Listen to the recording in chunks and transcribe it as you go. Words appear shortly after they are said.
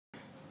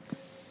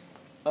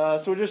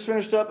So we just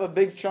finished up a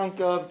big chunk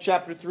of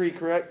Chapter 3,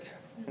 correct?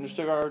 And just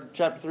took our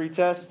Chapter 3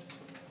 test.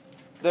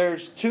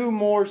 There's two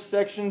more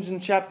sections in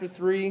Chapter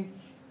 3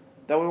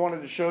 that we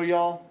wanted to show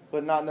y'all,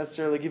 but not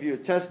necessarily give you a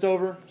test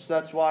over. So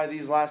that's why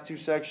these last two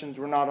sections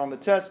were not on the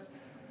test.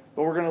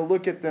 But we're going to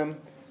look at them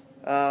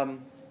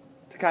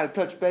to kind of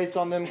touch base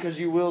on them, because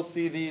you will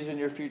see these in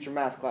your future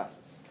math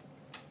classes.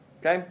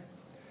 Okay?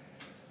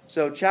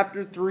 So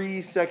Chapter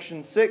 3,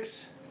 Section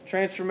 6,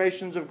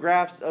 Transformations of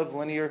Graphs of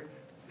Linear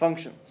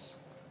Functions.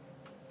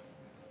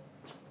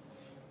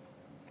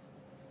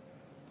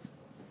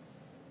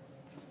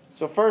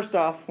 So first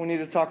off, we need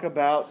to talk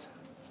about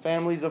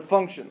families of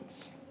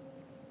functions.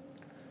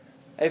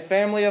 A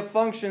family of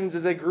functions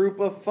is a group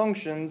of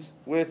functions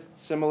with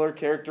similar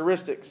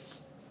characteristics.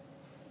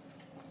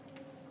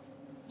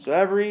 So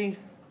every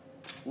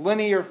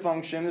linear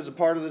function is a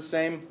part of the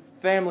same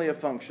family of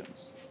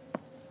functions.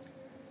 You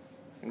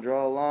can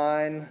draw a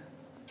line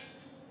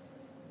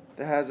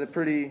that has a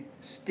pretty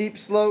steep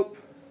slope,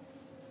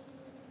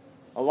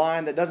 a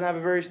line that doesn't have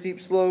a very steep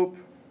slope,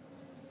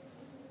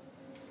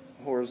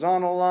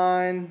 horizontal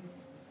line.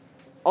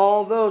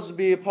 All those would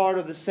be a part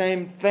of the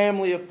same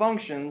family of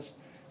functions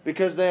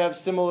because they have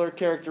similar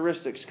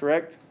characteristics,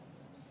 correct?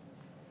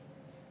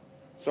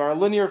 So our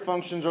linear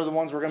functions are the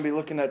ones we're going to be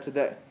looking at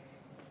today.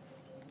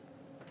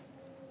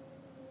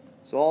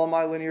 So all of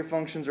my linear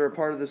functions are a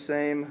part of the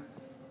same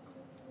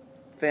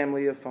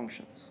family of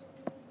functions.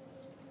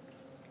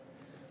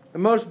 The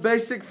most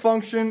basic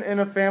function in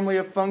a family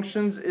of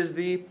functions is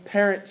the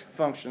parent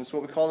function. It's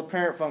what we call the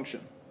parent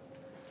function.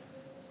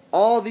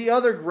 All the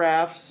other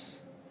graphs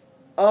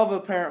of a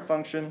parent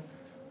function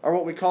are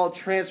what we call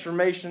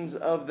transformations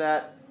of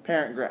that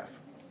parent graph.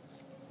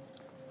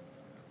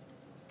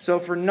 So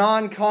for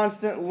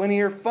non-constant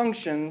linear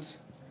functions,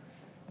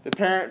 the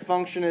parent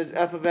function is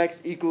f of x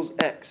equals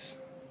x.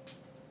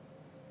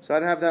 So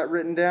I'd have that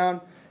written down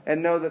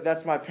and know that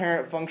that's my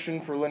parent function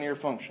for linear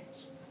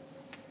functions.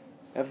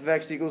 F of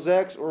x equals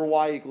x or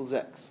y equals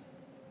x.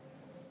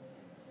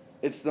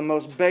 It's the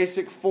most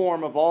basic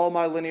form of all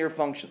my linear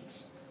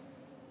functions.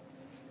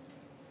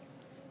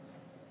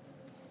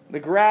 The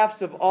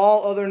graphs of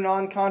all other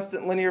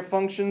non-constant linear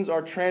functions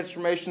are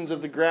transformations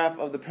of the graph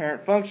of the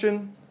parent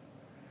function.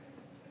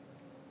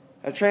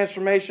 A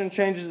transformation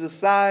changes the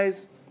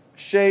size,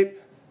 shape,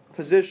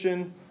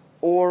 position,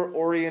 or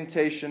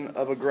orientation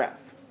of a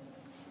graph.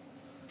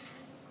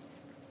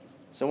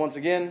 So once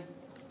again,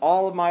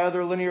 all of my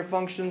other linear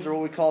functions are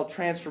what we call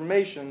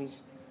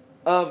transformations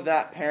of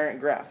that parent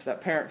graph,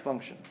 that parent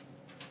function.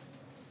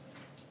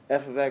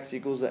 F of x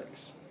equals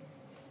x.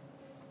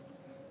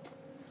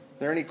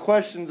 Are there any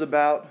questions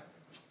about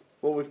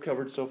what we've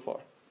covered so far?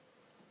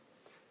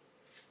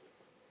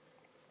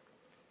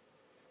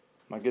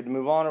 Am I good to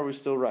move on, or are we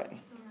still writing?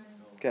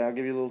 Okay, I'll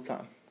give you a little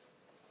time.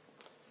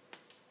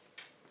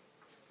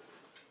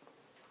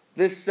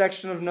 This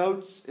section of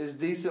notes is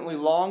decently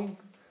long,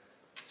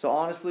 so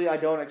honestly, I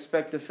don't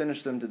expect to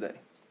finish them today.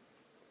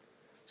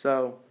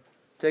 So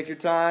take your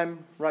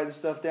time, write the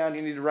stuff down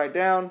you need to write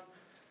down.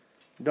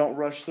 Don't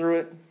rush through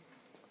it.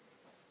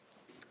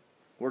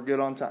 We're good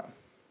on time.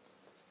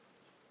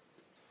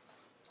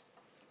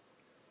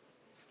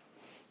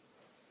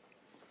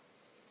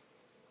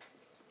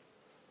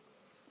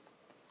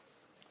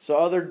 So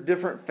other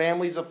different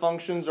families of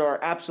functions are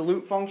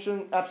absolute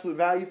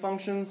value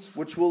functions,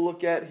 which we'll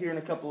look at here in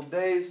a couple of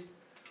days.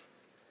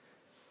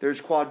 There's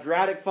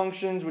quadratic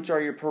functions, which are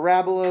your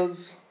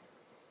parabolas.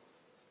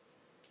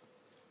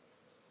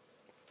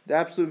 The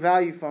absolute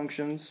value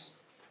functions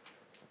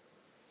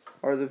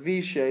are the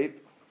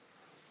V-shape.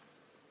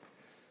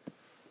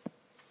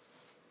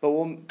 But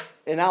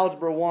in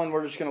Algebra 1,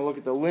 we're just going to look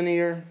at the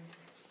linear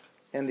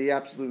and the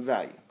absolute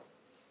value.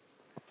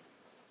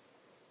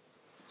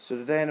 So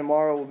today and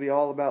tomorrow will be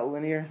all about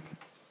linear,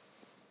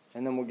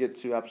 and then we'll get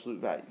to absolute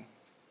value.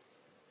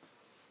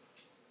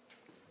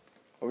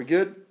 Are we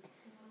good? No.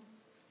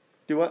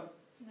 Do what?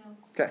 No.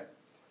 Okay. A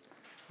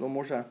little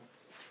more time.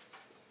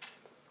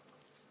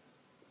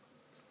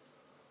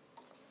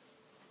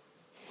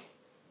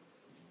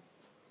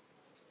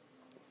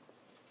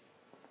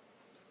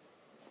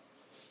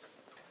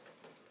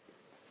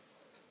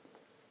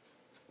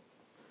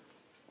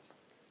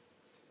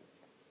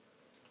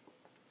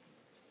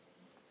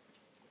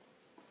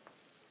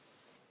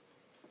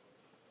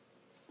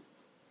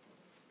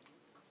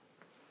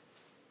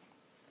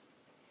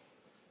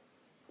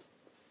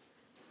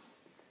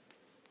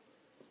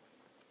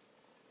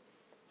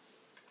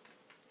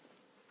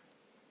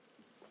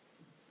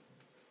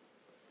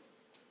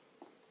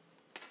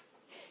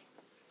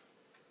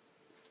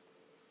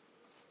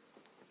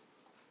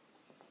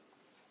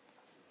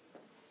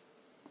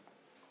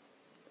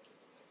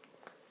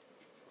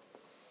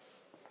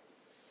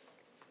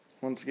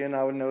 Once again,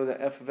 I would know that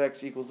f of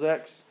x equals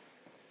x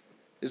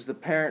is the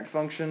parent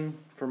function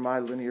for my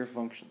linear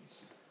functions.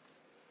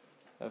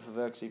 F of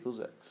x equals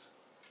x.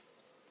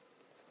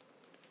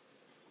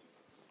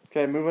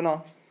 Okay, moving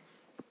on.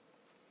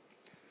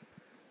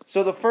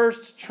 So the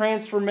first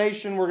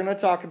transformation we're going to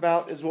talk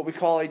about is what we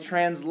call a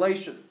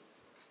translation.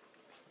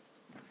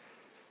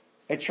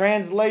 A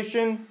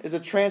translation is a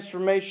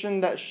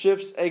transformation that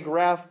shifts a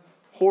graph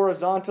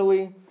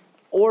horizontally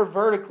or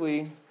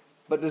vertically,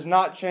 but does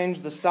not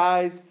change the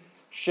size,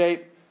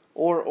 shape,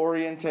 or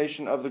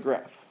orientation of the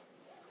graph.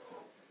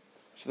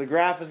 So the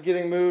graph is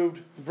getting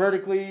moved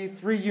vertically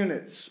 3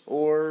 units,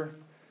 or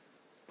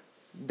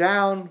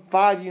down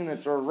 5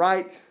 units, or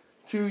right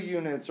 2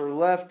 units, or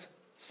left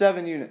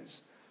 7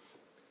 units.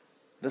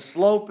 The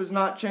slope is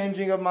not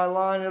changing of my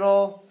line at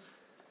all,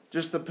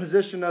 just the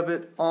position of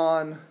it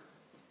on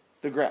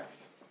the graph.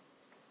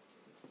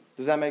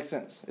 Does that make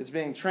sense? It's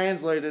being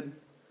translated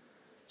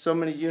so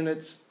many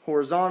units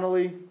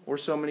horizontally or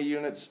so many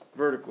units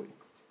vertically.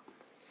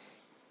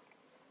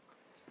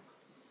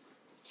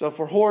 So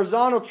for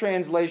horizontal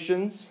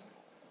translations,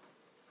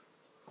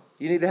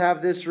 you need to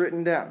have this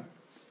written down.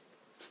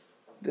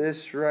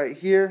 This right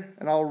here,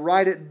 and I'll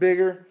write it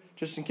bigger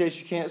just in case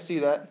you can't see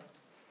that. It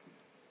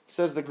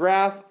says the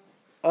graph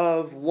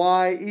of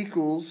y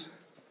equals,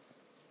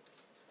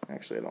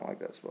 actually I don't like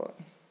that spot.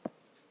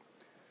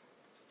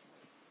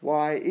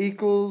 Y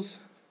equals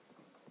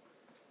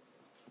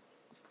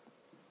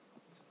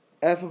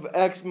f of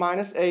x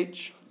minus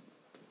h.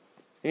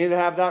 You need to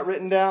have that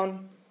written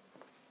down.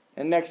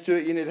 And next to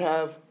it, you need to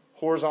have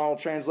horizontal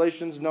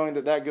translations, knowing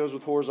that that goes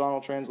with horizontal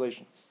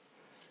translations.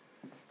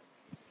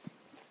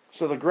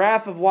 So the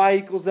graph of y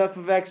equals f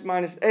of x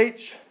minus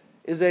h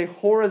is a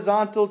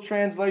horizontal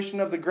translation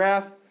of the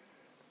graph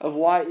of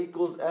y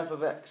equals f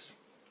of x,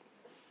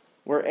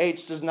 where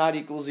h does not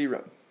equal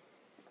 0.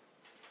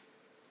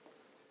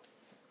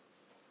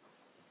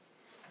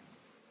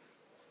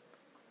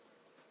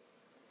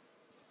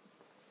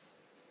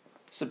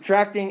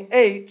 Subtracting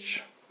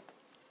h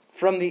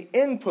from the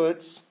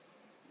inputs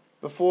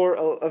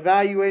before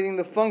evaluating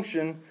the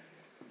function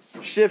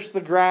shifts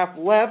the graph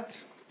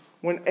left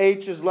when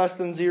h is less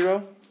than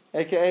 0,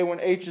 aka when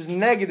h is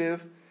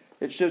negative,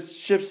 it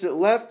shifts it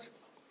left,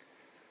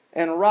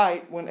 and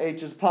right when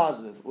h is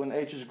positive, when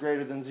h is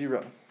greater than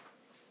 0.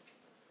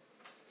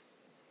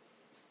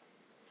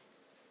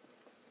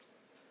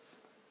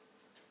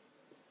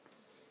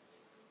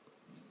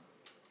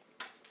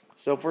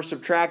 So if we're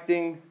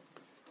subtracting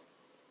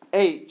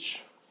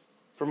h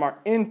from our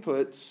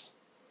inputs,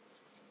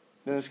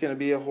 then it's going to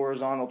be a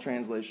horizontal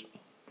translation.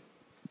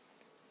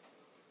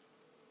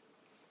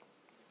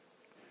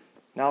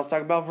 Now let's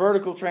talk about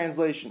vertical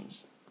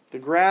translations. The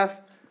graph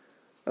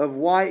of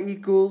y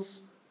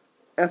equals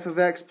f of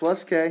x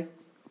plus k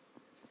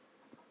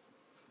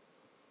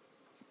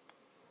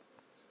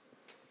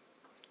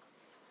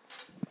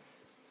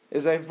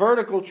is a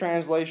vertical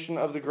translation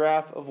of the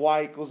graph of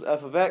y equals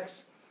f of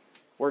x,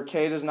 where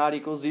k does not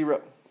equal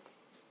 0.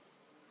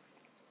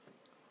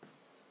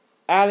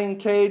 Adding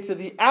k to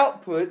the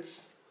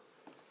outputs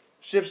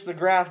shifts the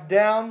graph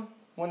down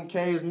when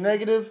k is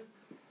negative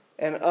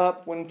and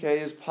up when k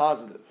is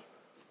positive.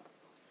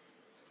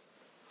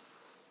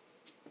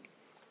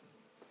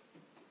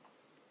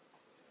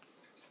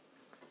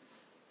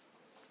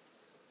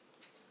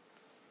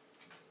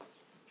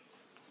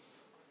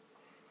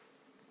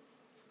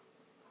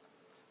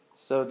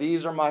 So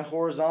these are my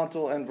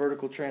horizontal and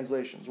vertical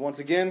translations. Once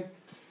again,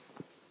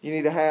 you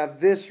need to have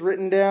this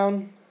written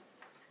down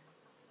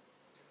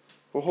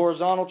for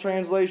horizontal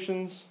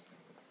translations,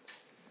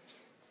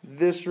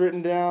 this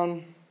written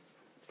down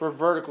for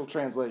vertical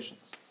translations.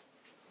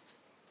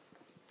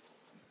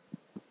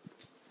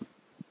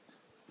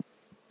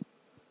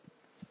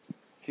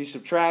 If you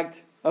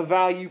subtract a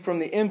value from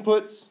the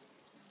inputs,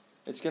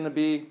 it's going to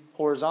be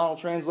horizontal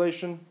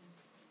translation.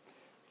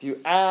 If you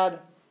add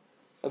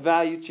a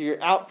value to your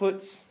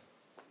outputs,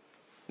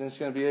 then it's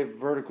going to be a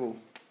vertical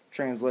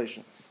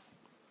translation.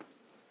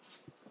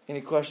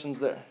 Any questions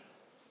there?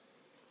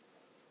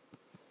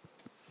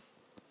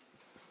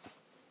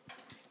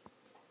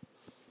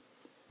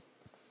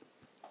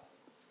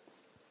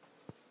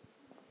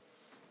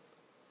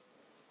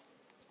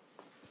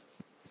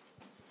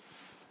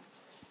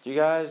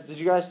 Did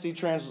you guys see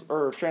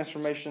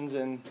transformations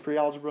in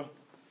pre-algebra?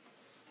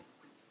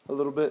 A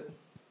little bit?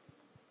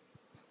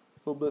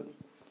 A little bit?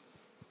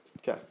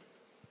 Okay.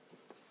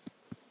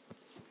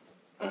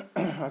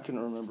 I couldn't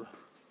remember.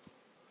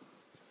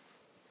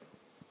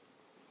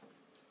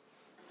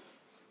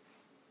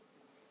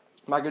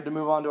 Am I good to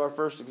move on to our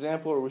first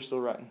example, or are we still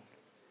writing?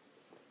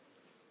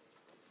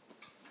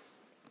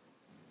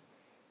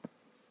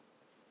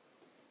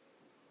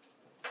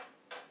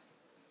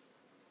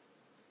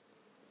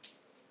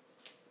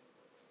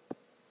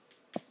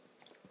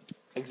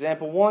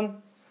 Example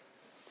 1,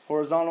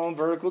 horizontal and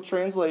vertical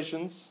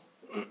translations.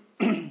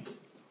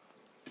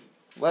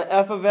 Let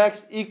f of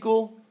x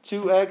equal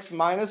 2x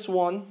minus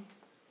 1.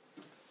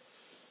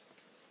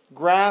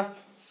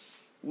 Graph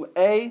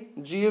A,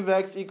 g of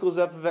x equals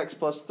f of x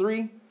plus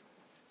 3,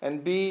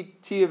 and B,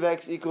 t of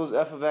x equals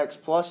f of x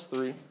plus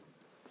 3.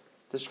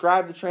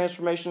 Describe the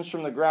transformations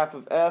from the graph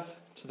of f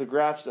to the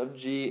graphs of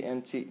g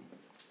and t.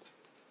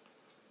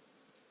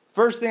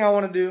 First thing I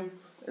want to do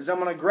is I'm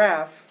going to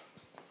graph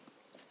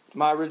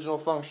my original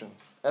function,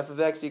 f of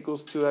x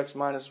equals 2x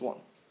minus 1.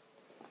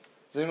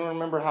 Does anyone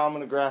remember how I'm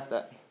going to graph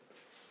that?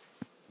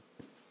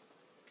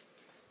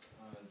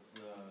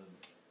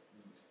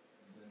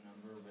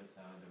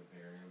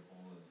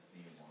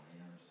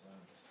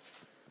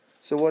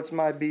 So what's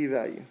my b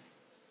value?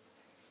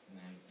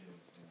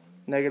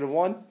 Negative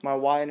 1. My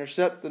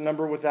y-intercept, the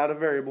number without a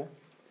variable.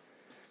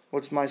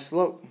 What's my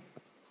slope?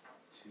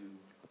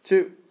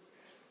 2.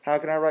 How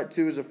can I write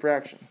 2 as a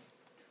fraction?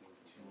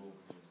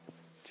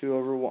 2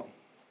 over 1.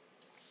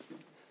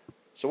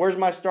 So where's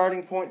my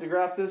starting point to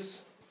graph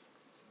this?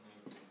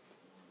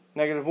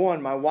 Negative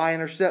 1, my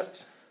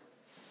y-intercept.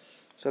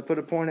 So I put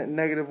a point at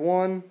negative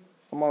 1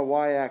 on my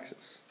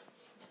y-axis.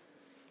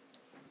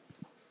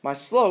 My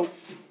slope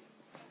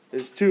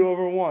is 2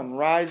 over 1,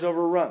 rise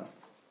over run.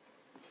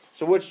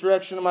 So which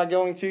direction am I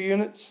going 2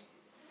 units?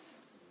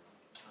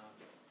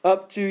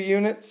 Up 2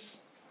 units.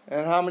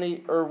 And how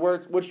many, or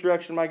which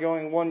direction am I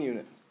going 1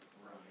 unit?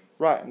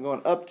 Right, I'm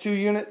going up 2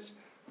 units,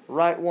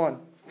 right 1.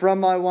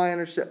 From my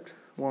y-intercept.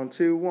 1,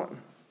 2,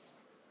 1.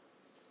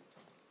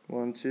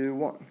 1, 2,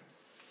 1.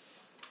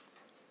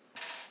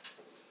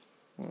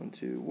 1,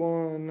 2,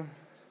 1.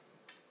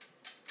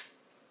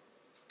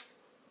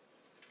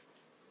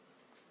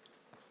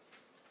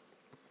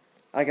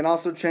 I can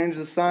also change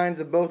the signs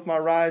of both my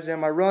rise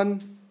and my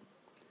run.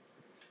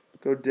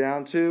 Go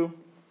down 2,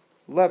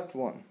 left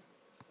 1.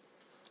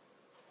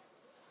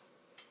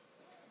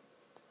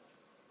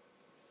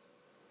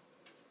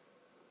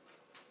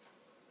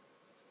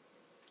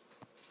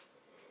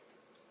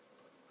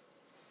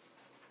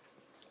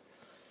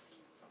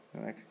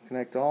 And I can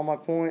connect all my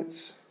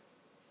points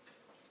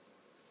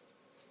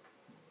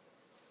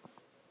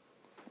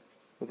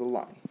with a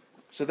line.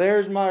 So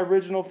there's my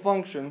original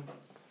function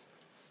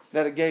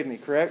that it gave me,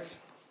 correct?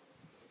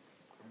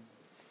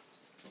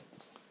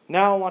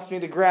 Now it wants me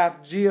to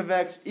graph g of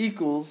x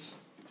equals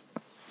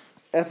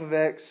f of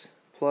x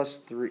plus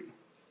 3.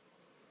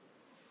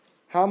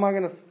 How am I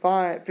going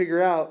to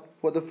figure out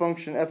what the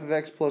function f of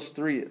x plus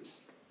 3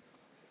 is?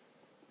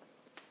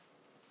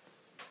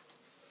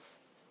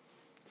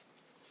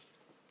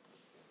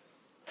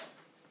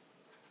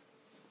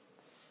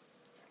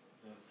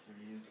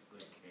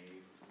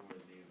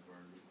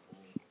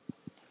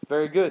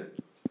 Very good.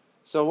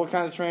 So what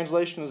kind of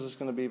translation is this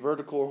going to be?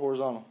 Vertical or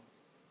horizontal?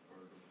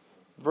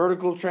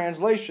 Vertical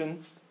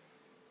translation.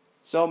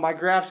 So my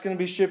graph's going to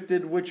be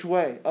shifted which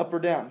way? Up or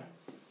down?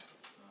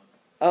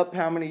 Up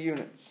how many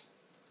units?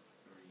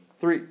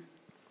 3.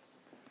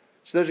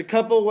 So there's a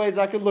couple of ways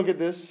I could look at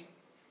this.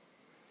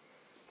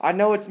 I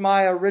know it's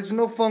my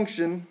original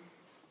function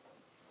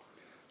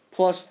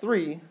plus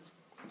 3.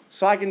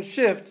 So I can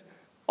shift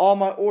all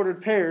my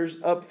ordered pairs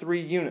up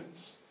 3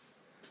 units.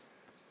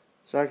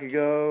 So I could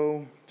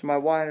go to my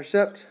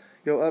y-intercept,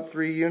 go up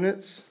 3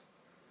 units.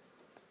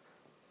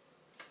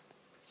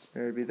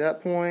 There would be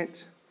that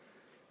point.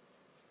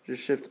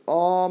 Just shift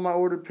all my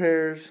ordered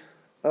pairs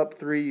up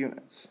 3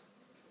 units.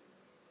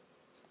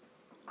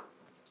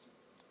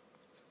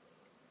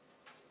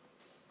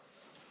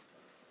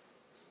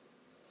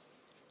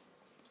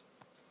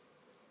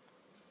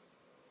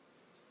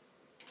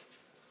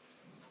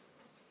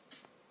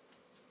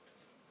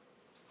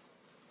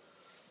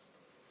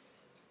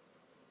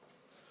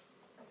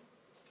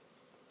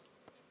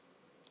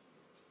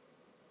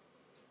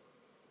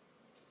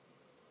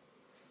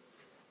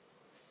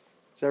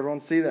 Does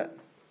everyone see that?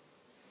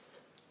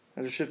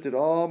 I just shifted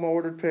all my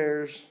ordered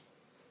pairs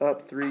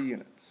up 3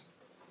 units.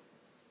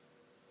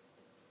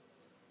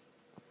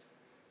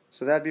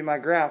 So that'd be my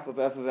graph of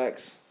f of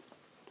x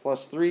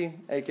plus 3,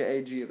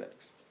 aka g of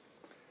x.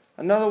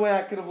 Another way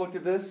I could have looked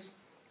at this.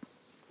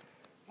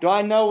 Do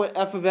I know what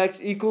f of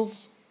x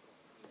equals?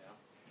 Yeah.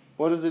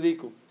 What does it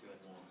equal?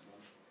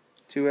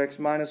 2x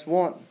minus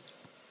 1.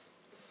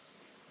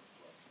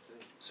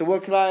 So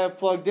what could I have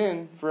plugged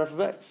in for f of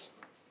x?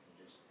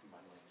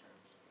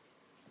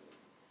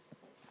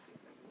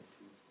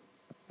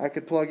 I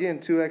could plug in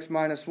 2x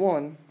minus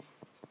 1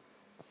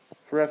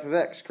 for f of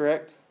x,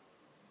 correct?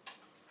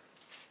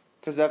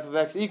 Because f of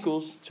x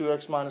equals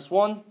 2x minus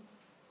 1.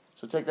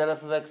 So take that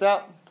f of x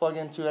out, plug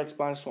in 2x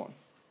minus 1.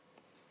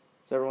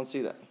 Does everyone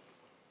see that?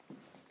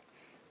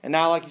 And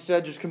now, like you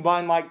said, just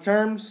combine like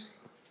terms.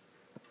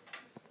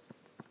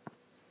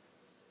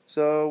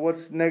 So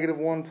what's negative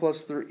 1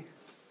 plus 3?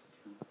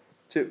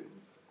 2.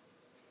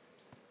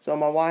 So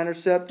my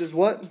y-intercept is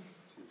what?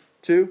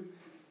 2.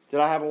 Did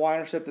I have a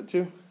y-intercept at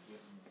 2?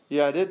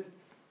 Yeah, I did.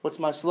 What's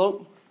my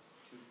slope?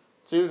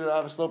 2. Did I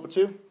have a slope of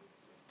 2?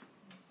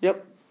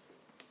 Yep.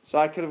 So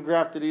I could have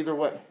graphed it either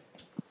way.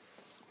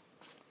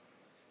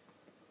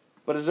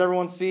 But does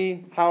everyone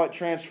see how it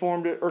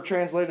transformed it or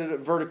translated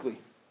it vertically?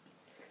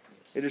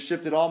 It just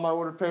shifted all my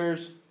ordered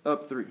pairs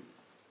up 3.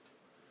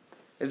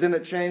 It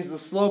didn't change the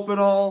slope at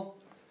all.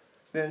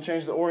 It didn't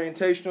change the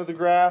orientation of the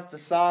graph, the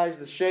size,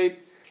 the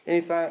shape,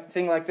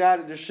 anything like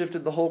that. It just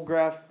shifted the whole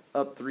graph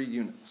up 3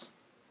 units.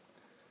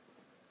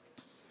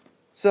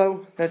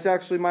 So that's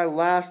actually my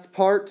last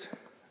part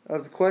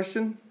of the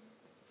question.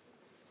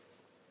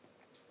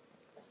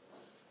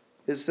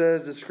 It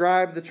says,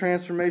 describe the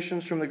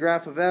transformations from the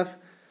graph of f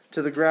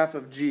to the graph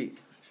of g.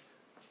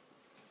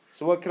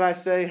 So what could I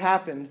say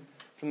happened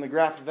from the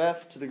graph of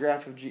f to the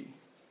graph of g?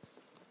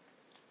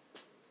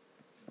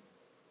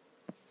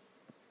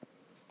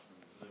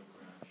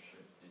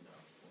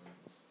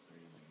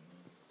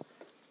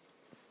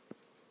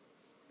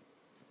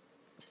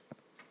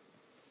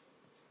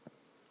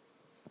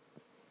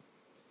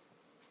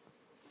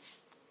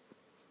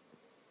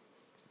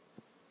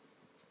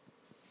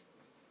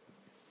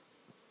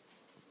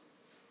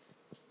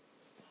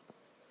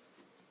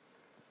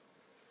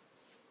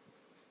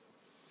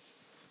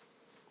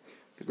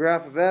 the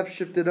graph of f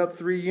shifted up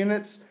 3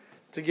 units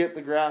to get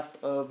the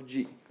graph of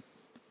g.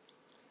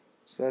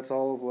 So that's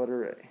all of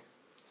letter A.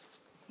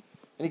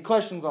 Any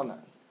questions on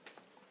that?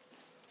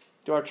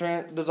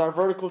 Does our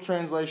vertical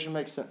translation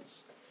make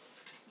sense?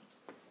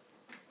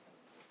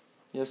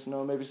 Yes,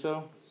 no, maybe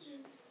so?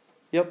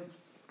 Yep.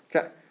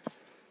 Okay.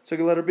 So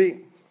get letter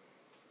B.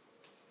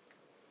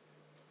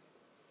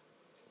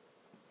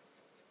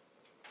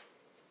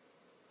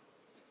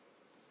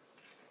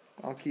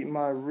 I'll keep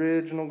my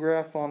original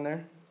graph on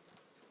there.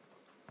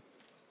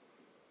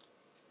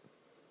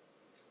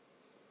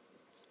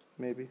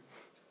 Maybe.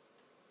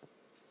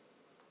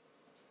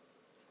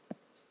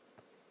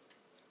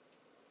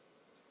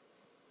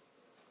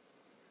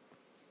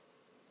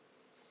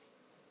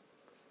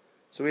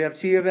 So we have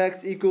t of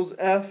x equals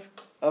f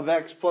of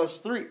x plus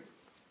 3.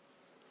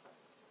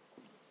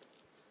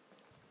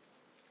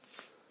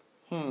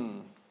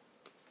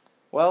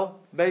 Well,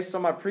 based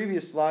on my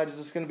previous slide, is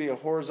this going to be a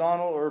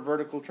horizontal or a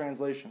vertical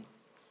translation?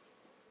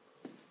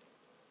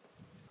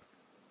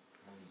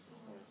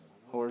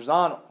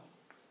 Horizontal.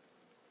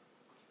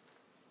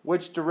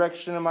 Which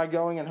direction am I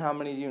going and how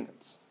many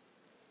units?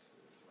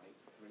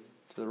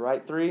 To the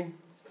right 3.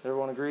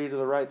 Everyone agree to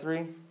the right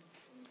 3?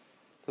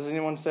 Does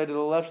anyone say to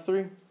the left 3?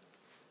 It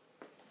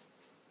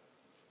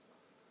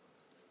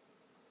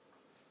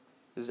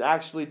is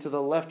actually to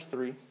the left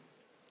 3.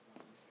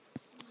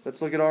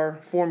 Let's look at our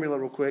formula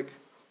real quick.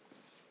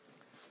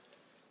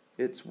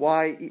 It's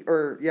y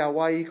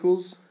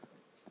equals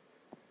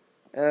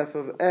f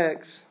of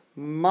x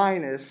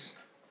minus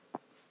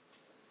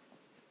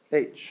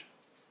h.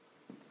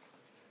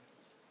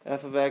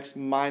 F of x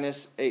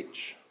minus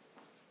h.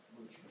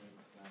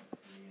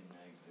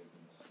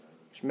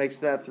 Which makes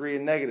that 3 a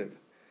negative.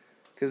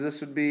 Because this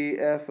would be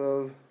f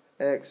of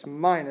x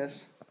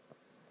minus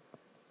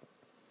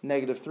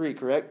negative 3,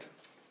 correct?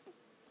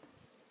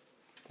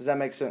 Does that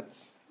make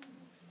sense?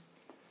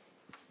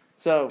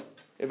 So,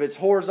 if it's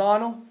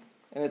horizontal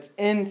and it's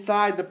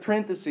inside the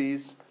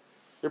parentheses,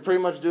 you're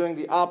pretty much doing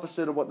the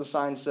opposite of what the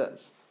sign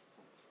says.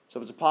 So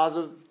if it's a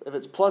positive, if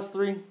it's plus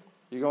 3,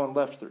 you're going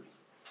left 3.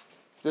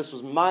 If this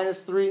was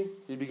minus 3,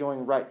 you'd be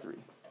going right 3.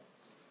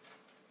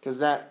 Because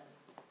that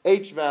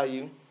h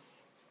value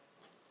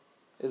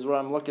is what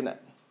I'm looking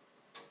at.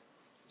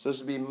 So this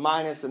would be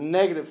minus a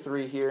negative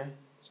 3 here.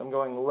 So I'm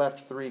going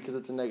left 3 because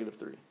it's a negative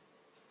 3. Does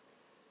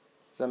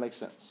that make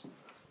sense?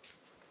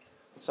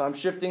 So I'm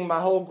shifting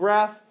my whole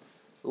graph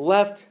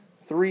left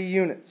 3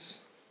 units.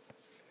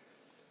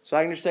 So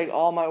I can just take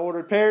all my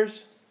ordered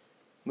pairs,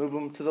 move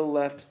them to the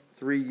left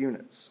 3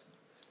 units.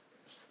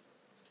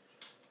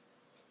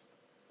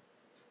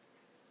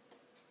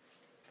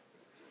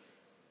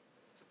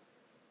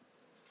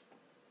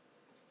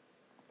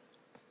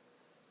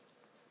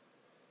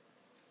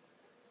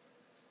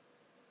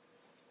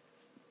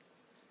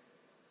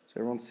 Does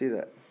everyone see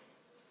that?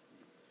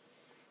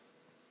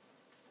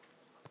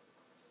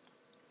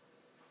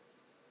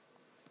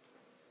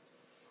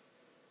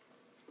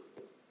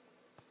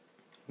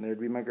 And there'd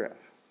be my graph.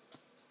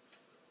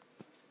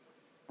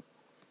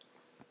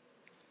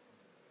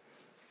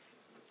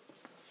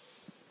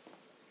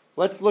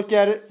 Let's look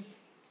at it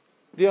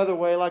the other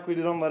way like we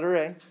did on letter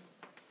A.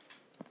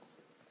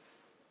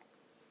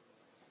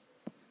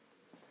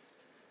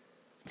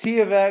 T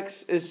of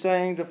x is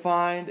saying to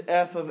find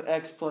f of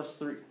x plus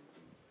 3.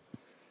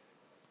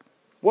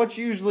 What's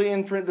usually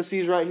in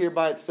parentheses right here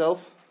by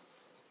itself?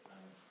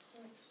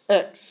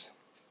 X.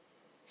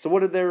 So what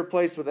did they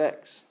replace with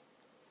x?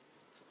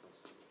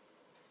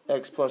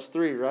 X plus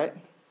 3, right?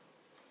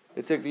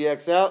 They took the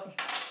x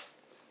out,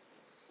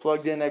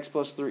 plugged in x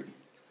plus 3.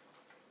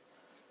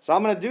 So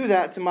I'm going to do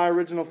that to my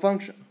original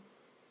function.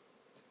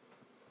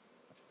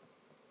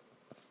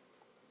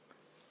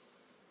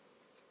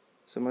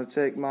 So I'm going to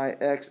take my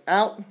x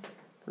out,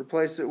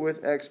 replace it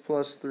with x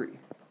plus 3. Does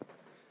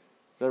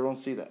everyone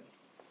see that?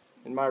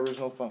 In my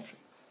original function.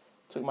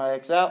 Took my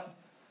x out,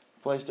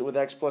 replaced it with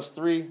x plus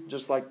 3,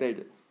 just like they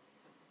did.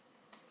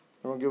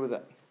 Everyone good with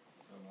that?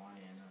 The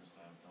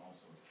y-intercept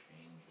also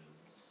changes.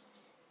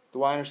 The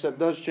y-intercept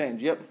does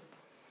change, yep.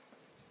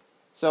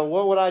 So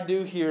what would I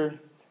do here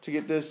to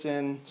get this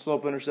in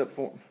slope-intercept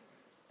form?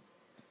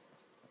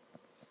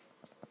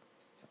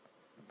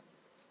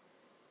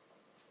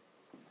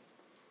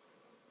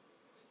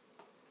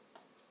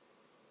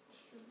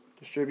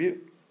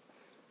 Distribute.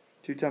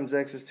 2 times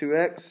x is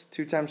 2x.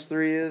 2 times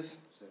 3 is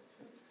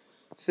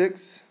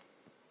 6.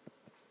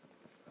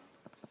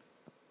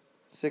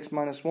 6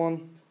 minus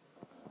 1,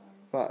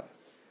 5.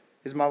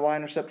 Is my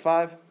y-intercept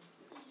 5?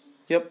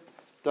 Yep.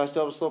 Do I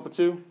still have a slope of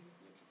 2?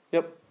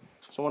 Yep.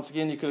 So once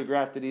again, you could have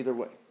graphed it either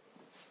way.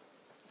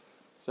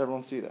 Does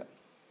everyone see that?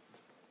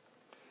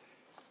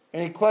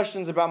 Any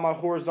questions about my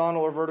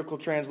horizontal or vertical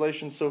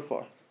translation so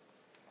far?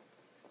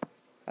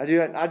 I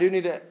do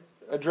need to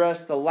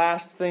address the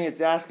last thing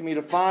it's asking me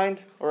to find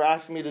or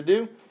asking me to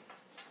do.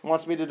 It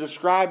wants me to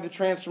describe the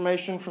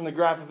transformation from the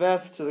graph of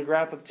f to the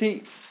graph of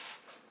t.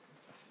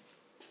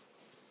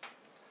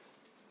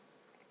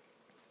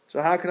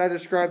 So how can I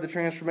describe the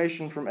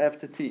transformation from f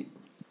to t?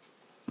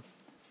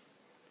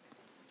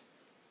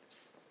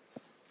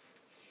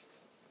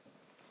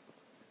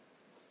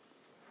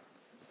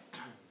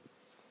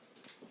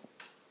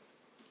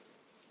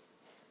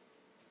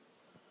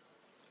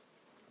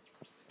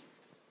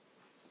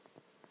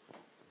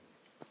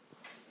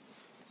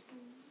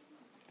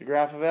 The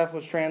graph of f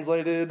was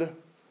translated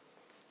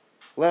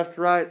left,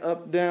 right,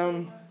 up,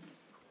 down,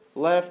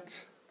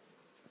 left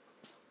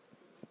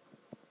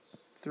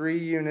 3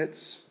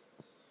 units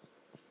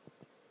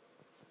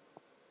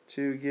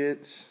to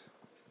get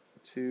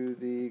to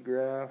the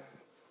graph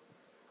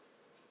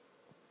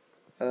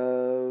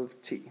of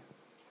t. Does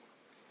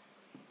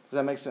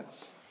that make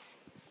sense?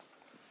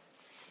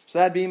 So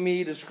that'd be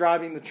me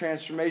describing the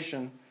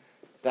transformation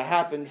that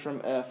happened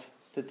from f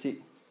to t.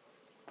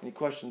 Any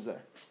questions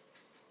there?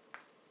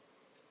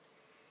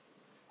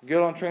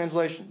 Good on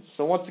translations.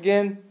 So once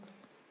again,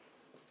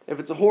 if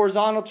it's a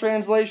horizontal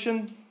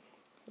translation,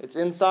 it's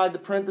inside the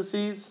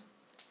parentheses.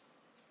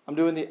 I'm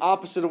doing the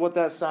opposite of what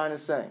that sign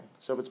is saying.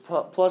 So if it's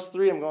plus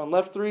 3, I'm going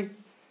left 3. If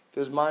it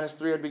was minus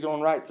 3, I'd be going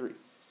right 3.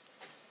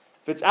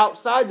 If it's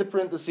outside the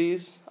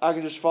parentheses, I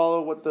can just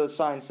follow what the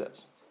sign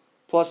says.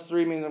 Plus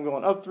 3 means I'm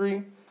going up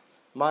 3.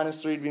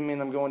 Minus 3 means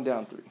I'm going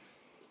down 3.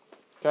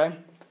 Okay?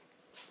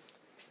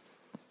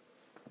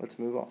 Let's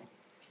move on.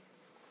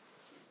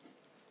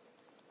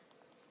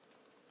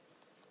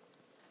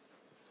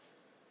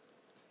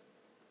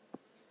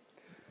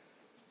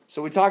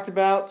 So we talked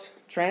about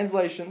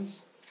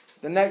translations.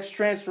 The next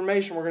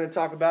transformation we're going to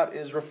talk about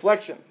is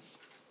reflections.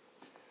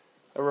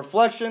 A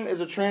reflection is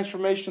a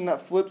transformation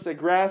that flips a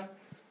graph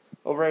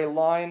over a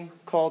line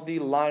called the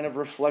line of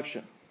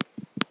reflection.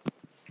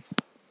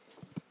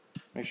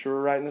 Make sure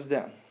we're writing this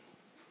down.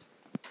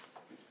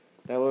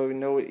 That way we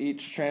know what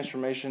each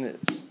transformation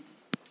is.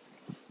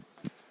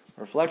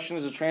 Reflection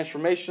is a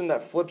transformation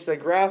that flips a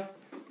graph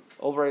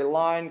over a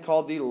line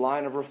called the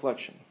line of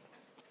reflection.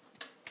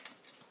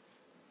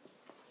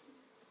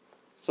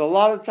 So a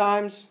lot of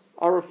times,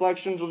 our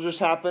reflections will just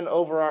happen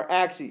over our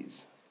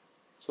axes.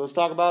 So let's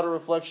talk about a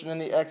reflection in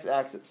the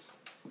x-axis.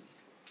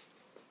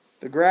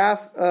 The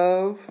graph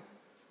of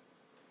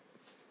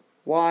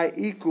y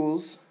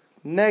equals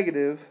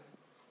negative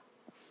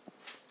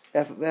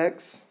f of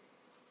x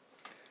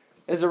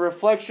is a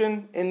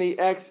reflection in the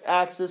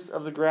x-axis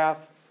of the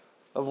graph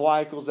of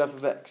y equals f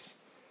of x.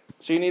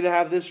 So you need to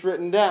have this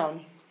written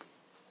down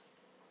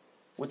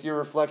with your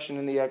reflection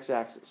in the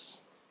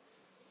x-axis.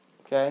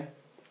 Okay?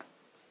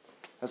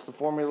 That's the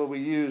formula we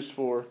use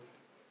for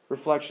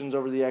reflections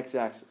over the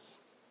x-axis.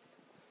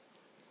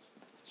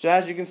 So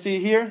as you can see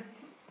here,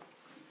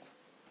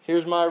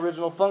 here's my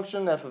original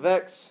function, f of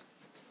x.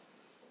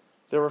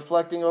 They're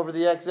reflecting over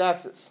the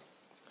x-axis.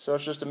 So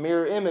it's just a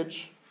mirror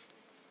image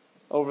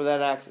over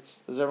that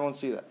axis. Does everyone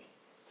see that?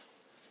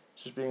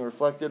 It's just being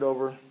reflected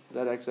over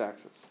that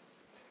x-axis.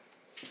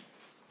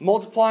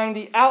 Multiplying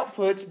the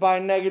outputs by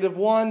negative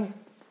 1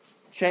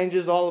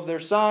 changes all of their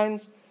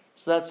signs.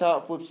 So that's how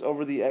it flips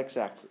over the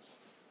x-axis.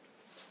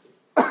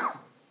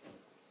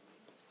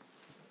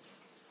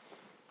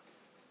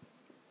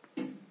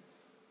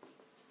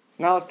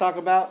 Now let's talk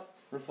about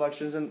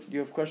reflections. And do you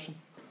have a question?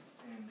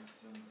 And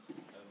since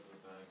f of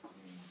x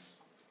means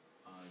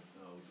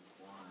the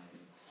y,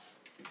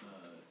 if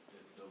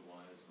the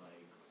y is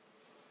like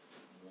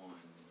 1,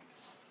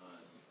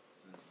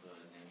 since the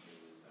negative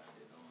is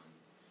added on,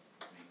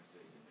 makes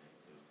it a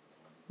negative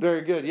 1.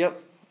 Very good.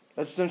 Yep.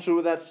 That's essentially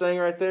what that's saying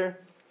right there.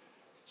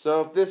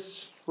 So if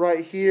this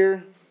right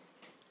here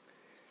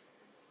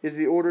is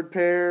the ordered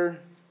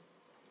pair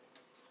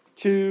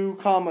 2,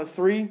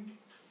 3.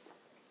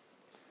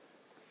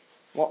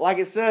 Well, like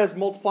it says,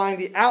 multiplying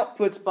the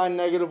outputs by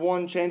negative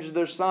 1 changes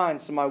their sign.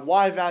 So my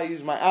y value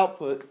is my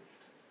output.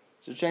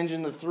 So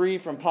changing the 3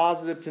 from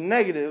positive to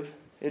negative,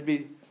 it'd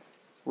be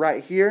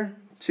right here,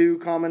 2,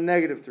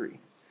 negative 3.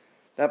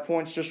 That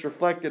point's just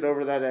reflected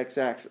over that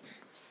x-axis.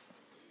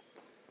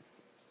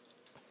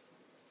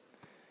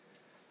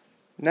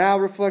 Now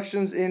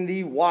reflections in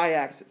the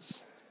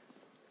y-axis.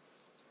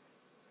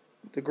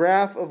 The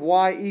graph of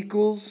y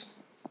equals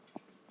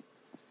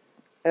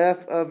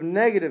f of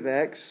negative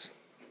x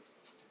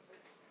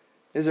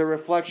is a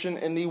reflection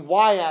in the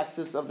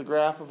y-axis of the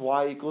graph of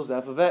y equals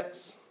f of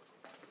x.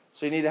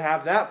 So you need to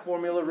have that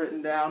formula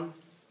written down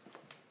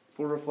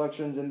for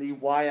reflections in the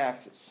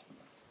y-axis.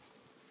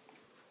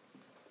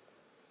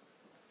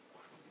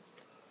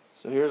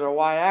 So here's our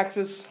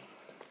y-axis.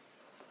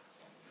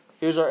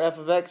 Here's our f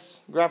of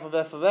x, graph of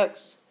f of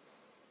x.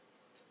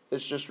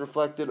 It's just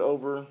reflected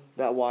over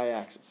that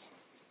y-axis.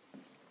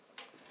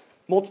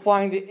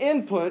 Multiplying the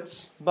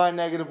inputs by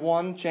negative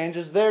 1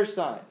 changes their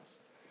signs.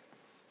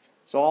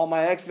 So all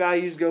my x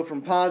values go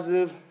from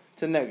positive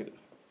to negative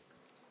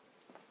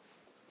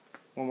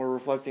when we're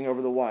reflecting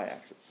over the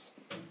y-axis.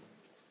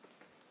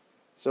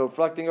 So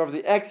reflecting over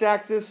the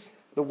x-axis,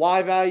 the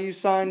y value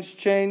signs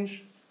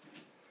change.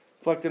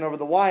 Reflecting over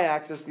the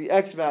y-axis, the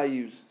x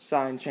values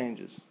sign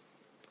changes.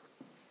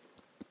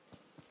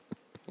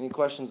 Any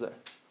questions there?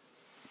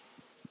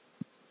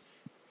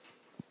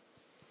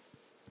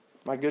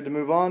 Am I good to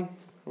move on?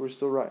 Or we're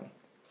still writing?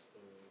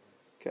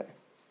 Okay.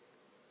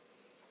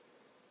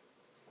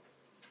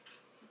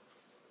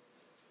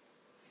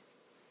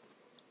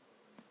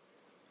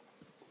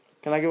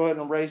 Can I go ahead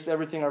and erase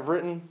everything I've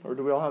written? Or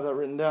do we all have that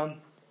written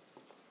down?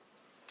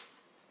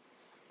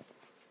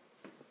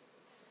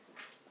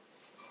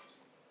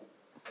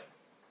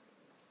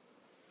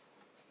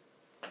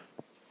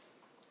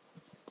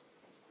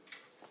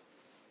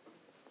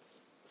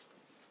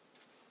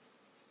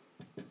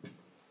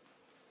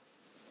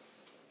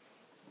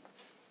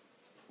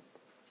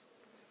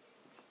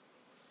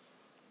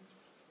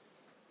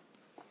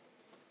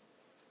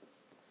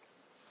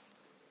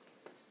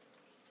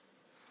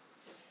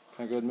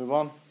 I'll go ahead and move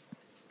on.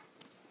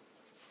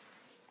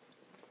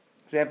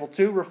 Example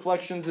 2,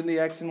 reflections in the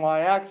x and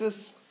y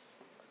axis.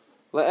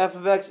 Let f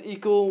of x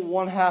equal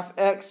 1/2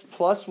 x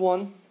plus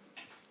 1.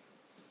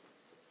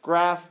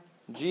 Graph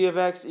g of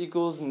x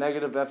equals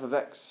negative f of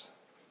x.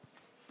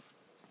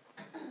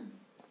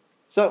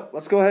 So,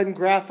 let's go ahead and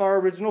graph our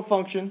original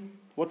function.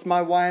 What's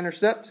my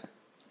y-intercept?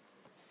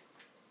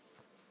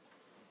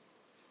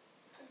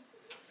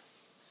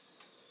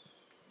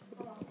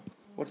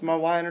 What's my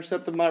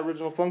y-intercept of my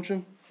original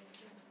function?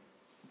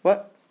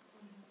 What?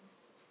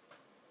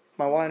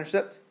 My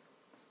y-intercept?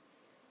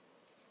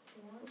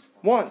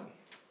 1.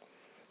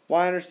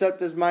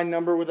 Y-intercept is my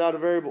number without a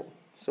variable.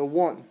 So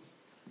 1.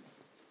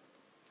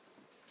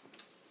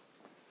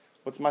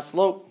 What's my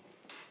slope?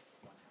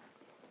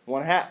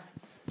 1/2.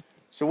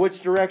 So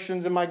which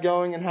directions am I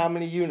going and how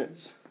many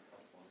units?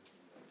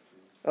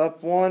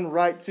 Up 1,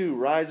 right 2.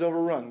 Rise over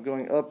run.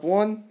 Going up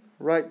 1,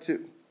 right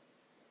 2.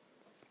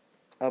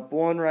 Up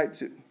 1, right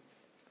 2.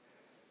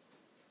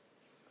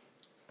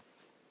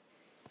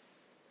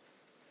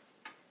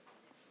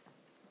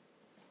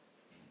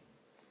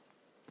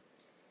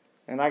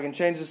 And I can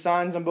change the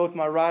signs on both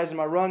my rise and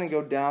my run and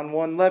go down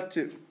 1, left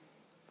 2.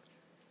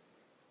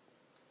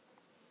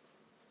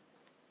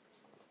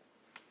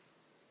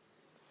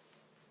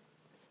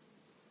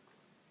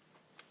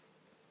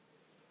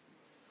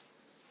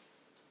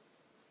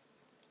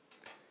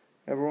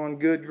 Everyone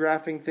good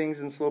graphing things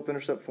in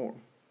slope-intercept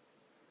form?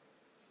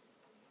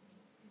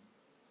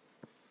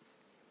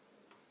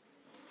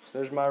 So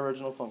there's my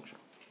original function.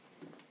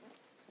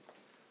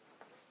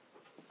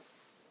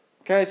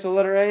 Okay, so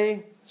letter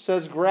A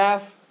says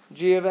graph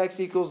g of x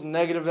equals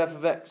negative f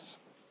of x.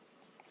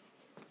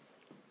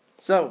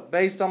 So,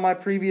 based on my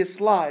previous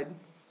slide,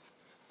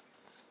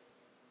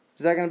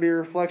 is that going to be a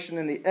reflection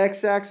in the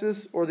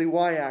x-axis or the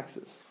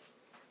y-axis?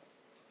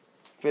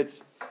 If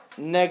it's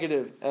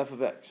negative f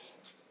of x.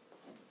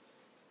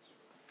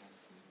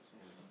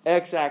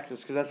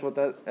 X-axis, because that's what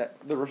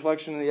the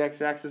reflection in the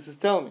x-axis is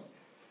telling me.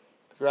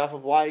 The graph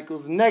of y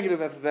equals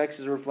negative f of x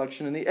is a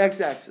reflection in the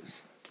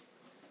x-axis.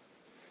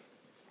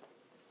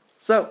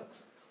 So,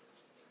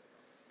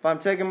 if I'm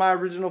taking my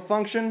original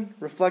function,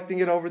 reflecting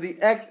it over the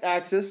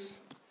x-axis,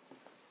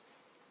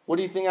 what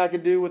do you think I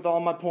could do with all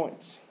my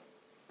points?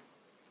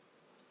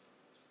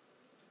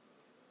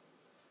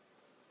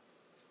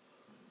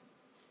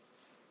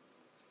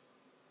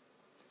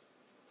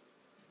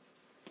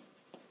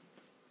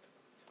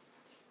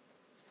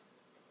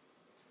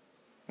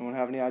 Anyone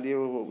have any idea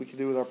what we could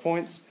do with our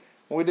points?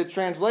 When we did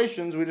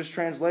translations, we just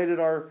translated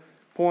our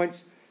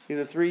points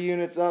either 3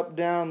 units up,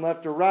 down,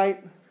 left, or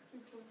right.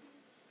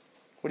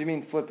 What do you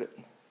mean flip it?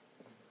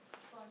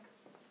 Like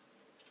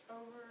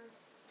over,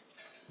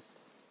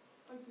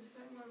 like the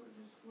same way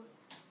we just flip.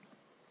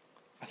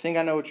 I think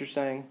I know what you're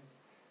saying.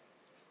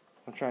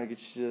 I'm trying to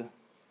get you to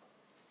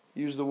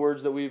use the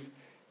words that we've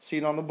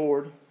seen on the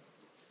board.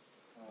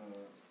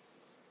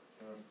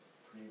 The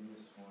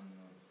previous one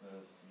of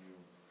this, you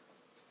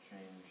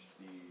changed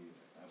the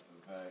f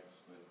of x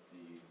with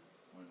the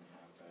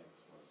 1/2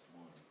 x plus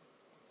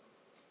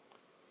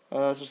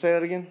 1. So say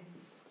that again.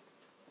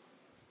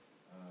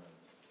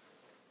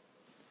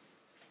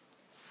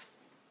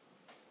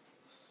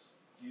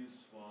 You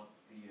swap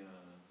the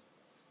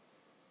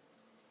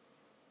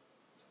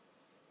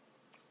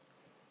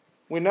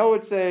We know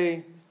it's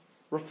a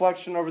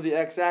reflection over the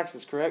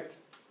x-axis, correct?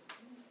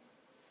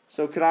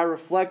 So could I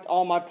reflect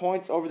all my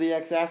points over the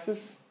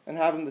x-axis and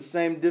have them the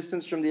same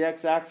distance from the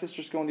x-axis,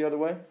 just going the other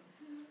way?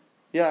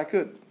 Yeah, I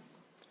could.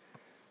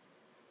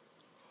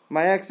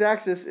 My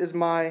x-axis is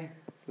my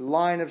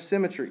line of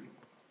symmetry.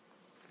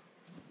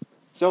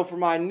 So for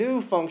my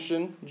new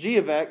function, g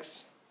of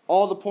x,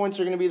 all the points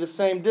are going to be the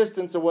same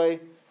distance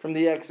away from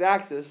the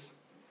x-axis,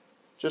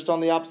 just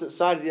on the opposite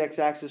side of the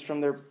x-axis from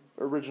their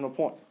original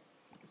point.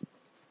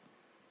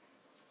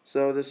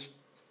 So this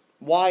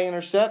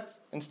y-intercept,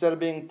 instead of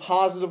being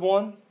positive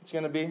 1, it's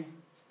going to be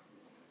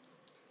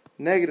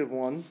negative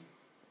 1.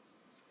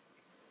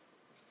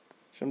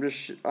 So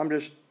I'm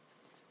just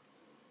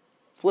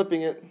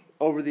flipping it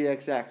over the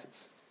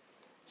x-axis.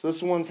 So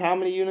this one's how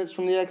many units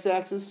from the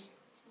x-axis?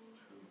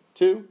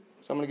 2.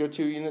 So I'm going to go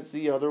 2 units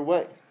the other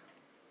way.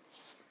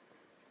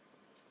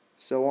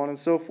 So on and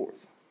so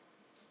forth.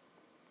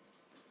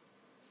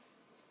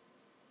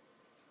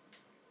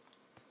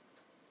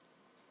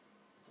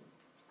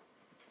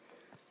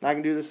 And I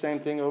can do the same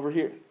thing over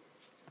here.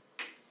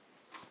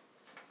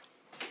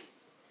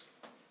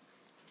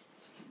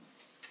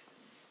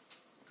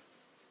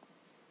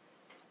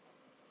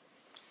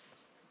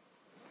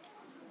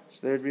 So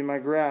there'd be my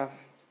graph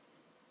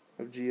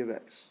of g of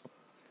x.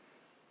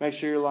 Make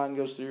sure your line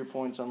goes through your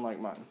points unlike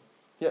mine.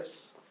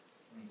 Yes?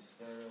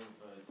 instead of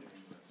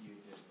doing what you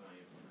did by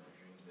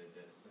measuring the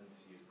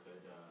distance, you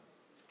could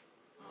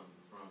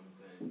from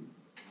the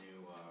new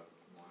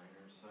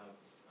y-intercept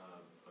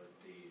put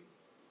the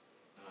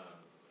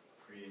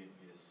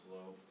previous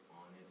slope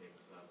on it,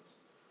 except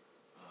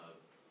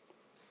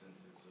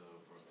since it's a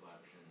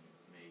reflection,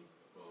 make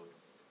both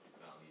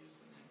values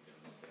and then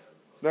instead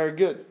of Very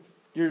good.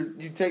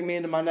 you take me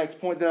into my next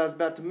point that I was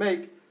about to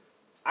make.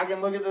 I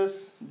can look at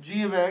this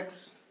g of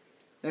x,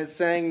 and it's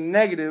saying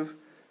negative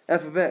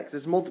f of x.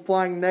 It's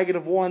multiplying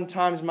negative 1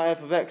 times my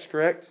f of x,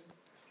 correct?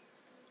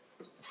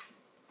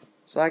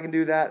 So I can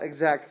do that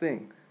exact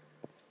thing.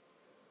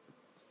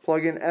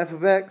 Plug in f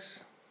of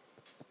x,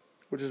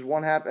 which is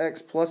 1/2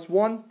 x plus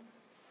 1.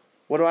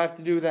 What do I have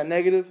to do with that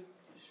negative?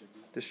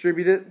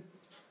 Distribute it.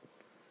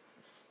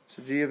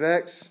 So g of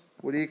x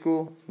would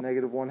equal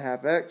negative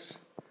 1/2 x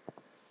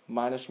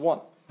minus 1,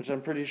 which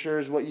I'm pretty sure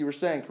is what you were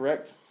saying,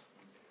 correct?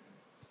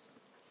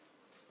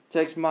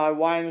 Takes my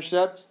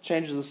y-intercept,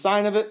 changes the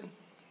sign of it,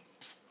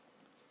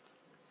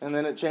 and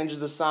then it changes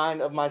the sign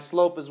of my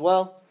slope as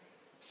well.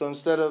 So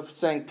instead of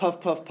saying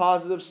puff puff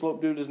positive,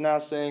 slope dude is now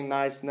saying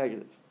nice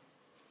negative.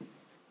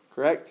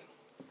 Correct?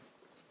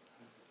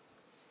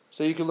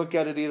 So you can look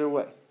at it either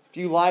way. If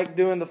you like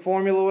doing the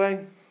formula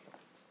way,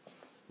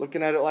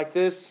 looking at it like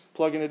this,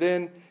 plugging it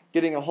in,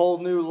 getting a whole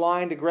new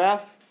line to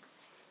graph,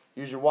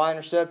 use your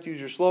y-intercept, use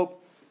your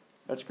slope,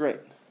 that's great.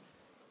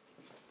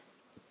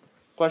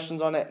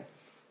 Questions on it?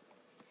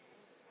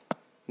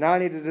 Now I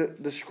need to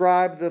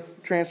describe the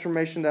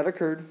transformation that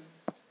occurred.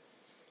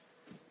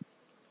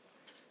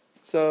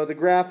 So the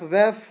graph of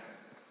f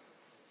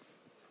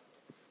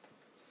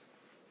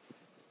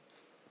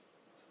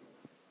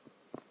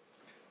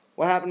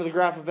what happened to the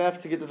graph of f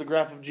to get to the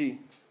graph of g? It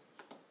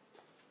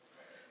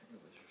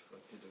was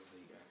reflected over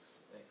the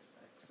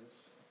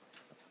x-axis.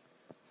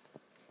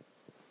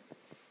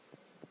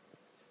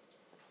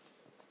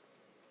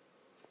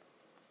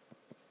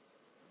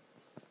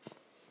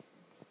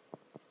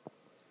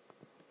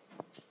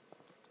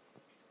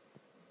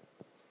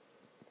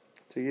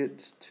 To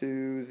get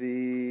to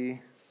the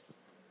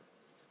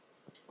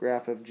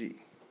graph of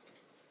g.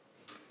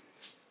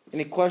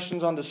 Any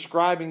questions on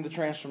describing the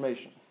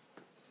transformation?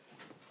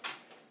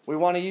 We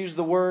want to use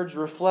the words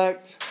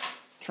reflect,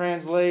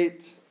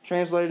 translate,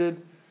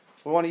 translated.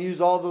 We want to use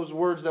all those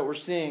words that we're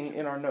seeing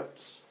in our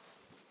notes.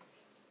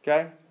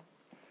 Okay?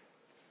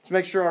 Let's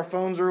make sure our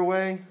phones are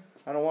away.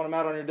 I don't want them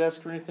out on your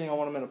desk or anything. I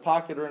want them in a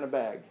pocket or in a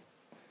bag.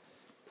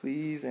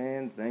 Please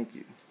and thank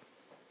you.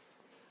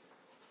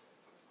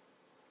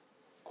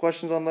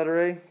 Questions on letter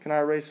A? Can I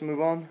erase and move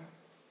on?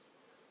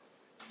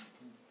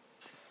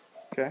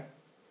 Okay.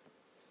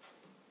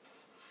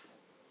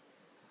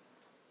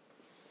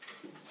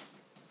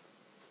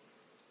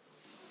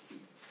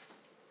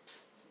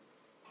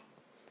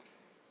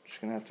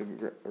 Just going to have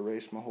to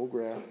erase my whole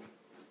graph.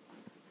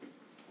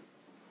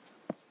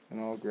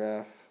 And I'll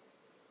graph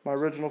my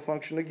original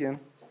function again.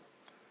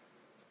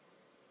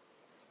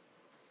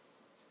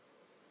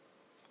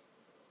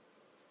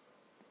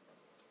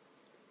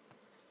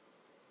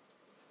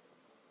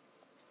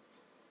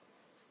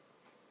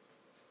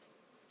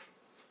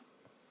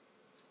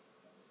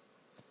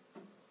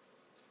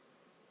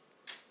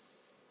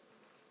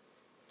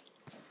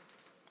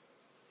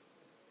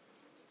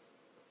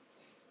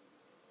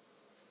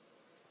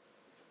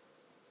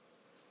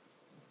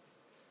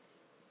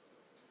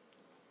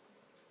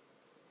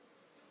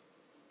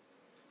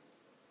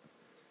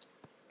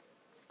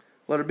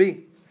 Letter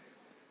B.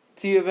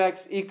 T of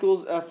x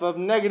equals f of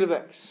negative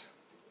x.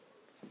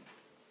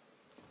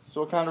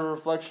 So what kind of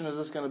reflection is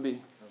this going to be?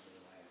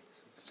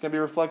 It's going to be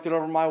reflected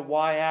over my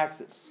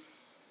y-axis.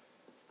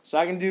 So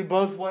I can do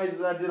both ways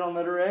that I did on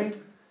letter A.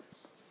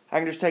 I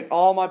can just take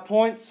all my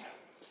points,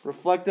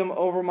 reflect them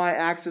over my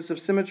axis of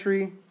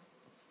symmetry,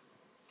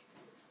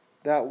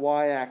 that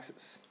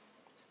y-axis.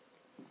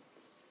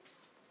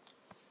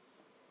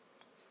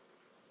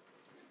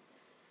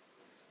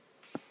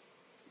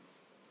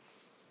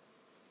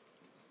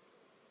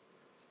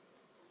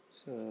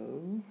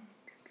 So,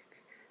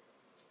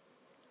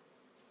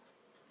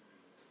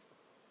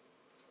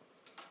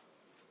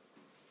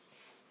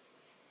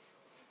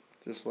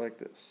 just like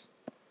this.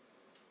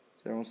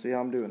 Does everyone see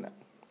how I'm doing that?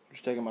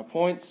 Just taking my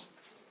points,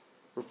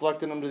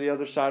 reflecting them to the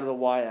other side of the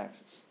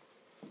y-axis.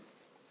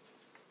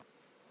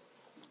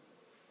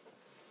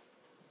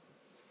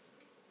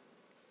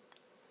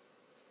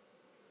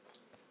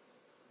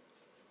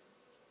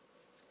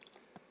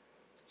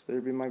 So there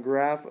would be my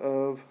graph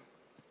of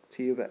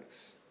t of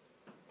x.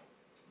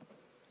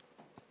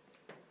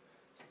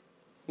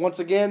 Once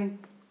again,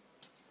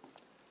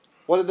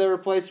 what did they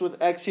replace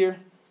with x here?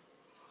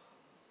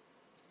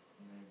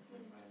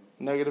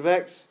 Negative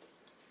x.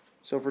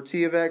 So for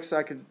t of x,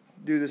 I could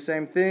do the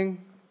same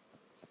thing.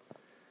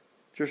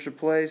 Just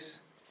replace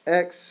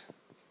x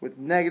with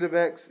negative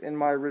x in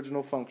my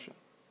original function.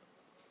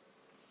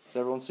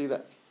 Does everyone see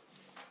that?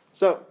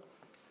 So,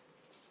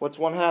 what's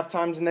 1/2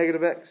 times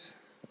negative x?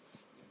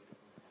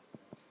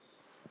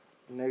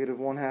 Negative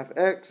 1/2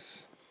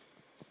 x.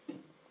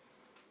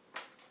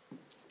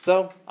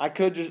 So I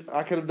could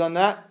have done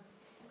that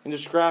and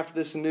just graphed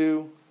this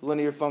new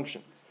linear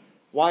function.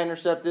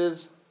 Y-intercept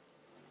is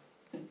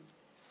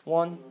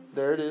 1.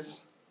 There it is.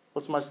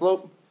 What's my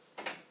slope?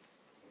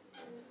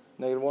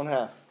 Negative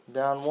 1/2.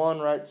 Down 1,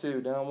 right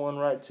 2. Down 1,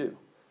 right 2.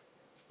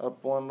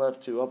 Up 1,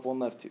 left 2. Up 1,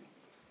 left 2.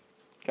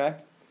 Okay?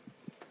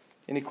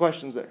 Any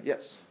questions there?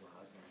 Yes?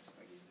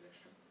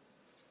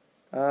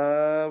 We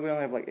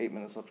only have like 8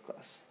 minutes left of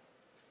class.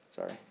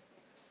 Sorry.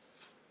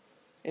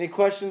 Any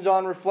questions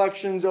on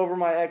reflections over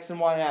my x and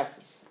y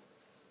axis?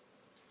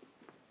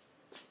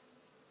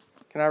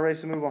 Can I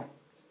erase and move on?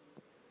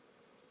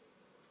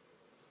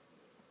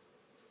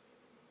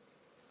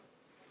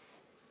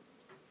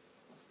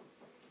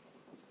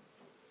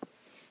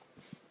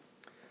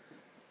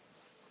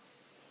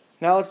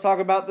 Now let's talk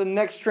about the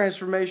next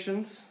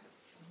transformations.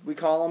 We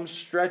call them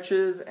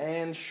stretches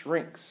and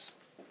shrinks.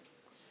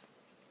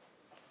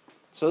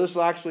 So this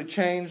will actually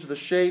change the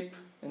shape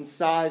and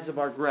size of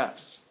our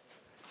graphs.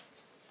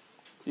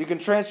 You can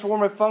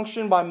transform a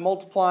function by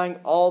multiplying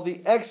all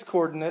the x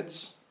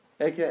coordinates,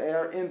 aka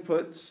our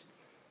inputs,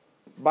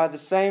 by the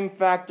same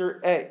factor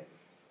a.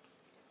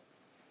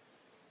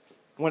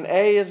 When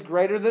a is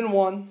greater than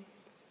 1,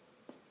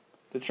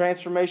 the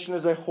transformation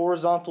is a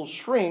horizontal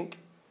shrink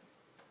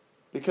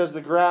because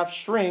the graph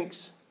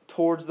shrinks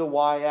towards the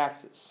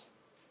y-axis.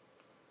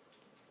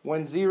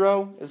 When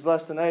 0 is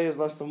less than a is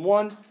less than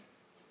 1,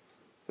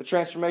 the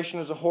transformation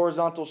is a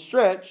horizontal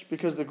stretch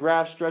because the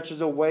graph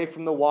stretches away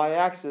from the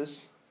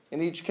y-axis.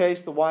 In each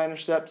case, the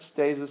y-intercept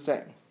stays the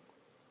same.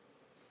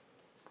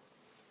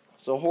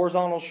 So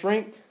horizontal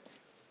shrink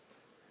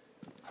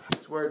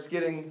is where it's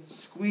getting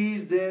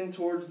squeezed in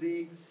towards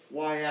the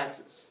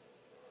y-axis.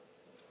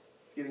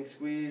 It's getting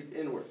squeezed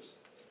inwards.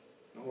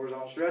 The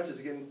horizontal stretch is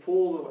getting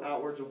pulled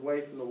outwards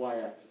away from the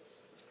y-axis.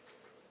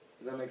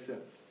 Does that make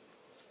sense?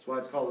 That's why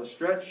it's called a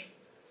stretch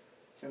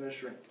and a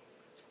shrink.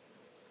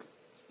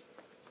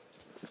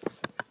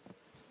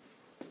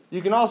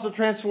 You can also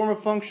transform a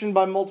function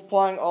by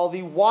multiplying all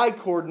the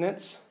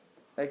y-coordinates,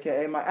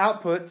 aka my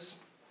outputs,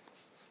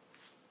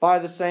 by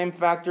the same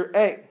factor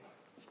a.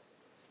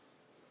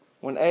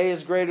 When a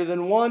is greater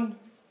than 1,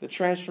 the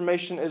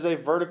transformation is a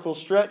vertical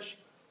stretch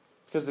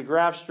because the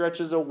graph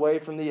stretches away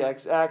from the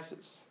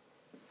x-axis.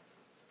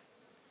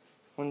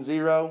 When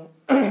 0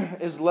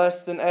 is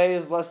less than a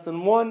is less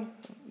than 1,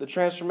 the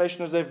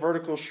transformation is a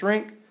vertical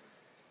shrink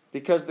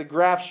because the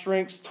graph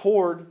shrinks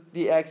toward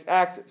the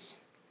x-axis.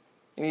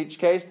 In each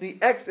case, the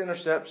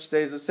x-intercept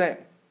stays the same.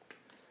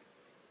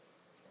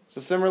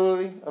 So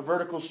similarly, a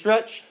vertical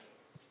stretch,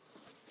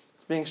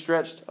 it's being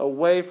stretched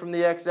away from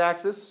the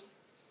x-axis.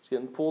 It's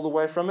getting pulled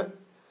away from it.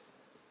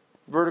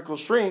 Vertical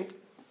shrink,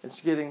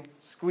 it's getting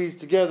squeezed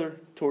together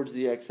towards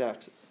the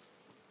x-axis.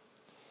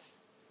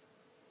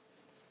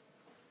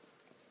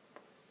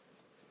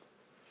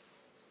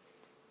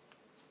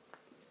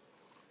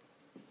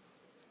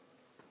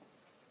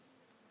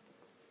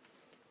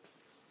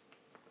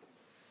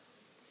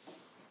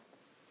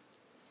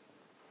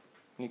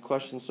 Any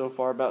questions so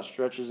far about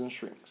stretches and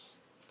shrinks?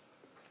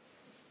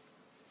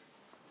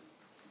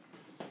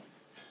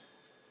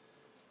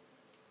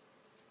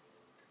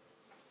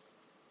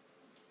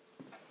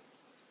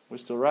 We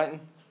still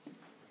writing?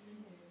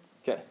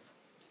 Okay.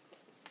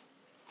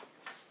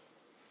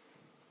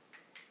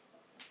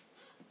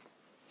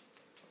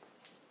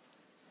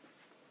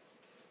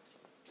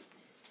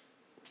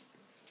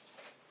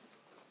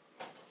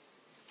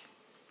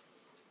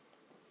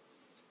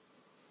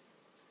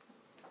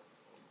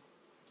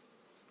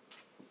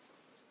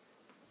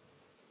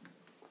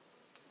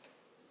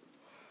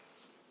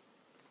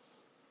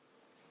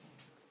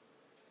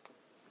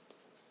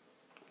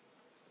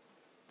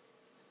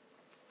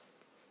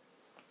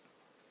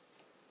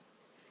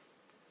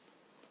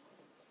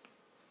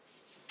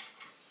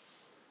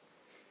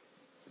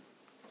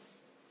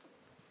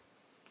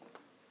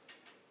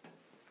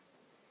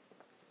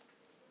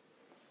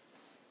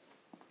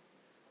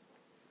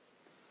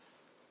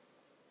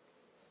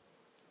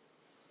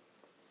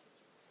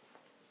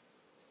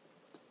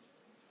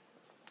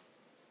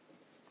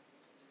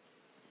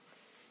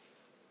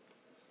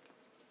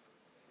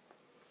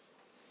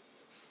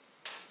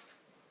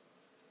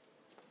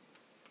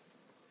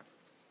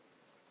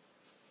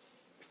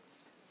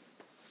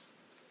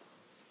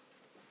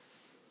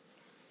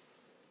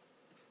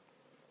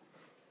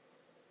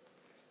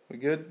 We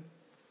good?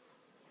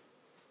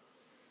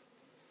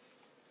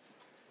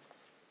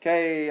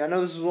 Okay, I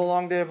know this is a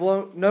long day of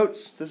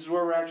notes. This is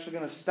where we're actually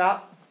going to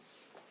stop.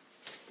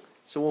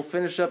 So we'll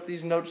finish up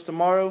these notes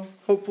tomorrow,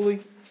 hopefully.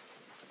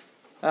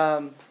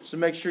 So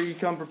make sure you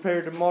come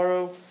prepared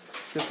tomorrow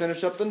to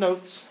finish up the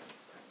notes.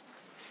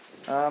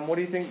 What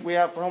do you think we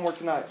have for homework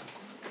tonight?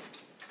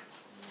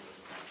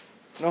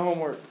 No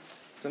homework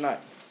tonight.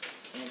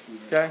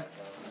 Okay?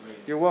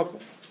 You're welcome.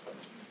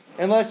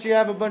 Unless you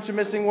have a bunch of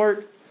missing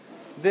work,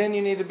 then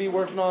you need to be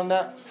working on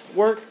that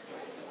work.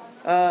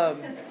 I'm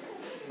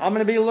going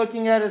to be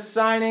looking at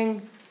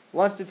assigning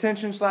lunch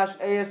detention /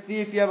 ASD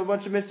if you have a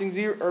bunch of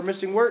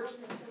missing works.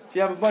 If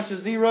you have a bunch of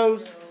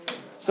zeros.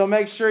 So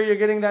make sure you're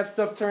getting that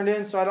stuff turned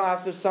in so I don't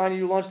have to assign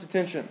you lunch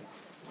detention.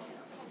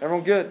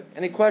 Everyone good?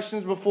 Any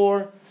questions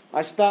before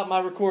I stop my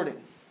recording?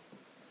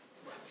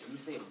 When you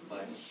say a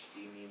bunch,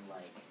 do you mean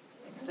like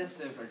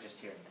excessive or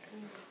just here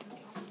and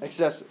there?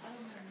 Excessive.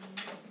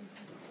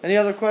 Any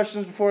other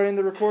questions before I end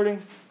the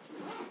recording?